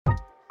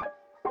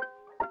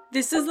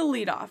This is the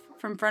leadoff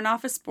from Front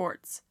Office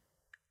Sports.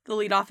 The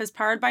leadoff is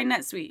powered by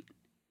NetSuite.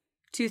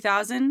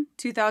 2000,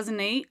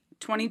 2008,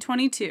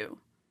 2022.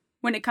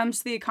 When it comes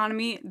to the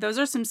economy, those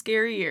are some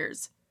scary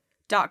years.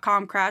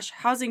 .com crash,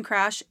 housing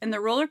crash, and the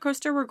roller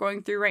coaster we're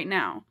going through right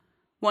now.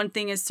 One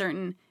thing is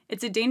certain,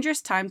 it's a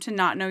dangerous time to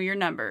not know your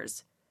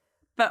numbers.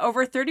 But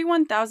over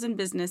 31,000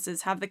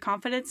 businesses have the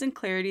confidence and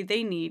clarity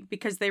they need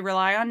because they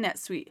rely on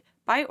NetSuite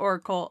by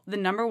Oracle, the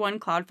 #1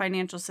 cloud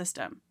financial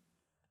system.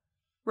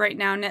 Right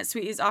now,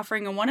 NetSuite is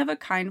offering a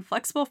one-of-a-kind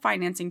flexible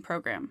financing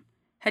program.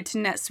 Head to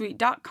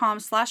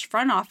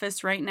netsuite.com/front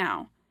office right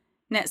now.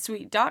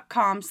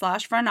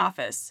 netsuite.com/front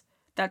office.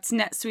 That's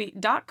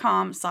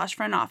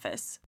netsuite.com/front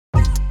office.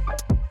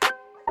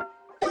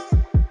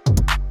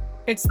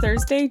 It's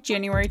Thursday,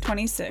 January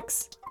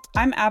 26th.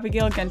 I'm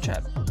Abigail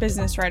Gentrup,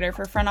 business writer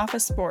for Front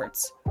Office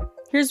Sports.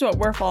 Here's what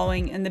we're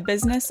following in the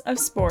business of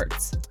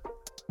sports.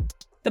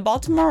 The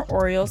Baltimore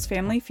Orioles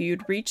family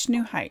feud reached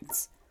new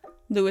heights.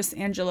 Louis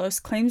Angelos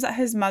claims that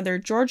his mother,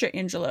 Georgia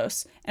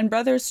Angelos, and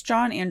brothers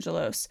John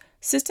Angelos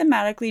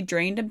systematically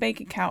drained a bank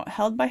account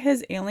held by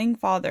his ailing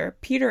father,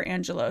 Peter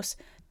Angelos,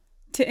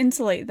 to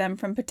insulate them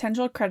from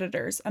potential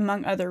creditors,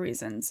 among other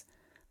reasons.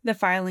 The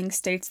filing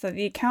states that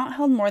the account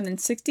held more than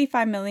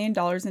 $65 million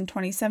in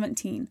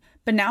 2017,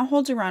 but now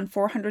holds around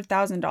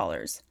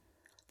 $400,000.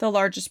 The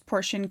largest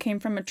portion came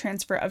from a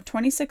transfer of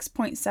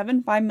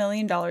 $26.75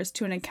 million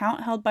to an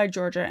account held by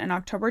Georgia in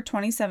October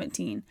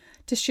 2017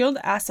 to shield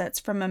assets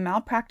from a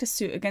malpractice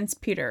suit against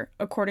Peter,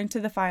 according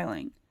to the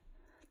filing.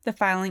 The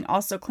filing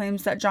also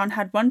claims that John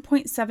had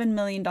 $1.7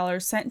 million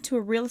sent to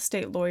a real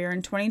estate lawyer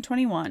in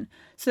 2021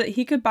 so that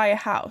he could buy a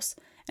house,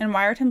 and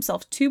wired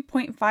himself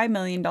 $2.5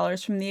 million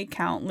from the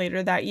account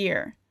later that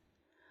year.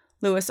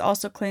 Louis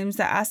also claims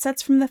that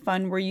assets from the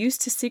fund were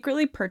used to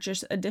secretly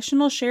purchase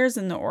additional shares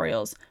in the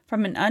Orioles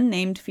from an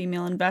unnamed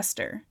female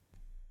investor.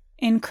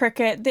 In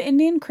cricket, the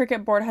Indian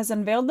Cricket Board has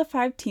unveiled the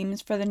 5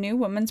 teams for the new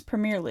Women's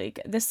Premier League,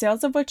 the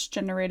sales of which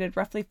generated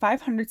roughly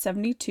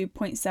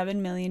 $572.7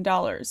 million.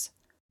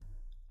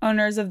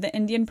 Owners of the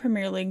Indian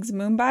Premier League's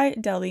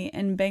Mumbai, Delhi,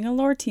 and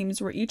Bangalore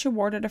teams were each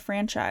awarded a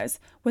franchise,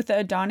 with the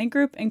Adani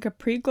Group and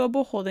Capri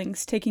Global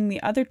Holdings taking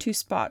the other 2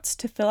 spots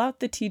to fill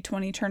out the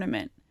T20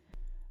 tournament.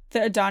 The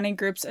Adani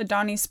Group's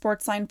Adani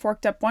Sportsline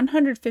forked up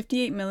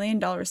 $158 million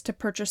to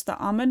purchase the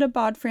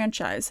Ahmedabad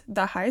franchise,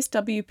 the highest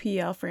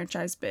WPL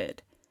franchise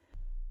bid.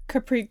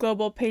 Capri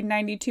Global paid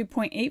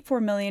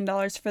 $92.84 million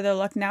for the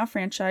Lucknow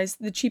franchise,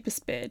 the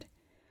cheapest bid.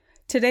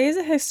 Today is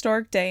a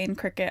historic day in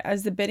cricket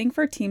as the bidding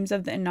for teams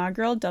of the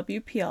inaugural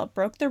WPL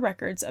broke the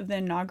records of the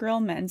inaugural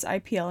men's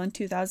IPL in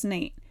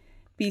 2008,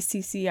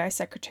 BCCI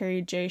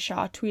Secretary Jay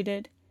Shah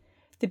tweeted.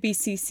 The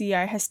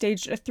BCCI has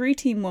staged a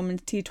 3-team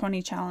women's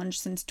T20 challenge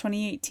since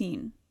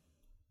 2018.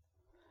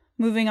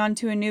 Moving on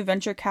to a new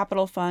venture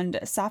capital fund,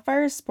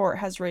 Sapphire Sport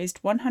has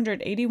raised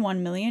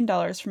 $181 million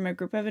from a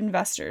group of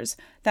investors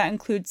that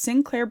includes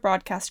Sinclair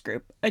Broadcast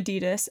Group,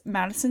 Adidas,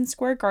 Madison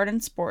Square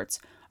Garden Sports,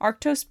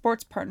 Arctos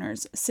Sports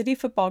Partners, City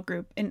Football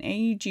Group, and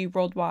AEG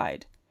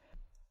Worldwide.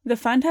 The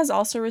fund has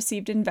also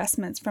received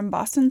investments from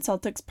Boston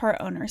Celtics part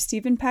owner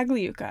Stephen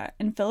Pagliuca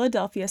and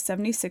Philadelphia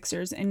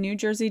 76ers and New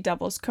Jersey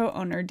Devils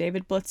co-owner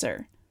David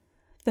Blitzer.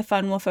 The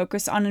fund will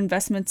focus on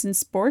investments in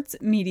sports,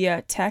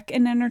 media, tech,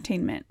 and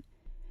entertainment.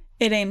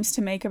 It aims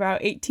to make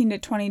about 18 to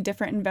 20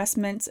 different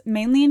investments,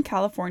 mainly in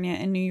California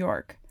and New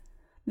York.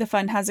 The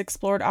fund has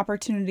explored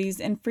opportunities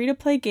in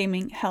free-to-play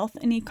gaming, health,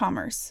 and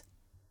e-commerce.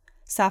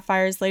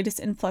 Sapphire's latest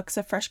influx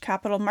of fresh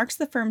capital marks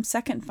the firm's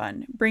second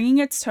fund, bringing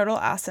its total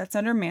assets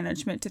under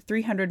management to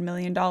 $300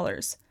 million.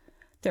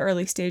 The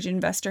early-stage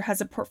investor has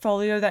a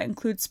portfolio that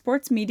includes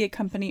sports media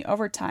company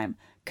Overtime,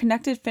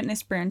 connected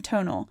fitness brand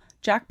Tonal,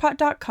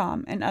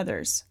 Jackpot.com, and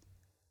others.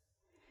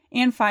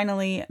 And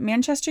finally,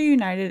 Manchester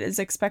United is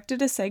expected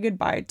to say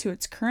goodbye to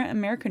its current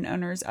American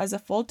owners as a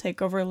full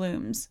takeover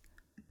looms.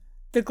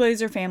 The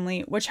Glazer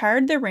family, which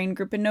hired the Rain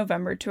Group in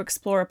November to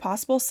explore a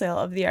possible sale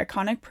of the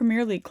iconic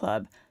Premier League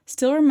club,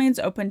 still remains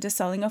open to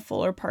selling a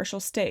full or partial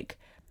stake,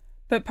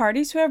 but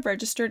parties who have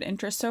registered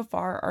interest so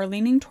far are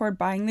leaning toward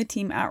buying the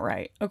team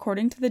outright,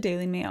 according to the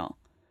Daily Mail.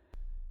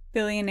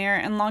 Billionaire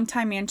and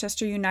longtime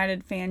Manchester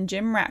United fan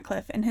Jim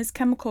Ratcliffe and his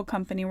chemical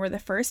company were the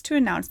first to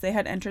announce they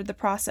had entered the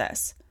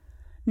process.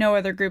 No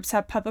other groups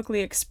have publicly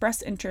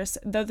expressed interest,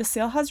 though the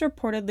sale has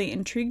reportedly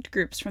intrigued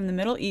groups from the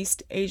Middle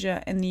East,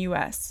 Asia, and the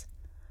U.S.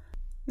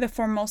 The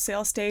formal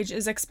sale stage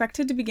is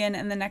expected to begin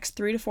in the next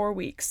 3 to 4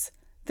 weeks.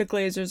 The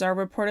Glazers are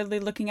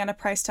reportedly looking at a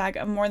price tag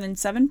of more than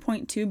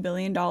 $7.2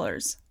 billion.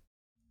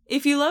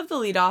 If you love the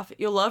leadoff,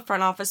 you'll love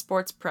Front Office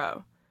Sports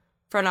Pro.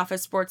 Front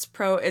Office Sports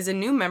Pro is a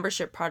new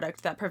membership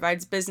product that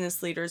provides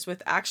business leaders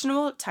with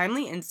actionable,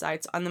 timely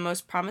insights on the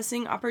most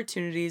promising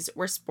opportunities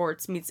where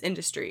sports meets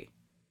industry.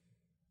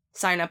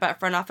 Sign up at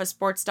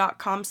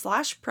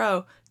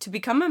frontofficesports.com/pro to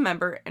become a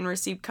member and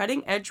receive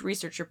cutting-edge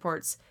research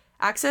reports,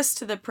 access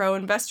to the Pro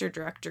Investor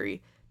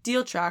Directory,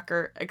 deal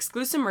tracker,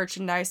 exclusive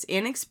merchandise,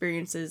 and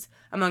experiences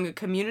among a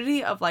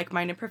community of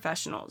like-minded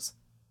professionals.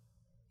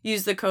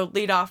 Use the code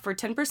LEADOFF for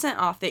 10%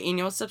 off the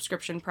annual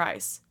subscription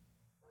price.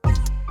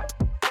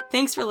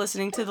 Thanks for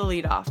listening to The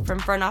Lead Off from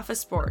Front Office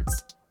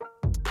Sports.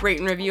 Rate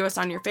and review us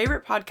on your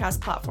favorite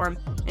podcast platform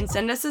and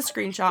send us a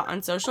screenshot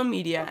on social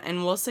media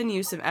and we'll send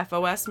you some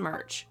FOS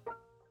merch.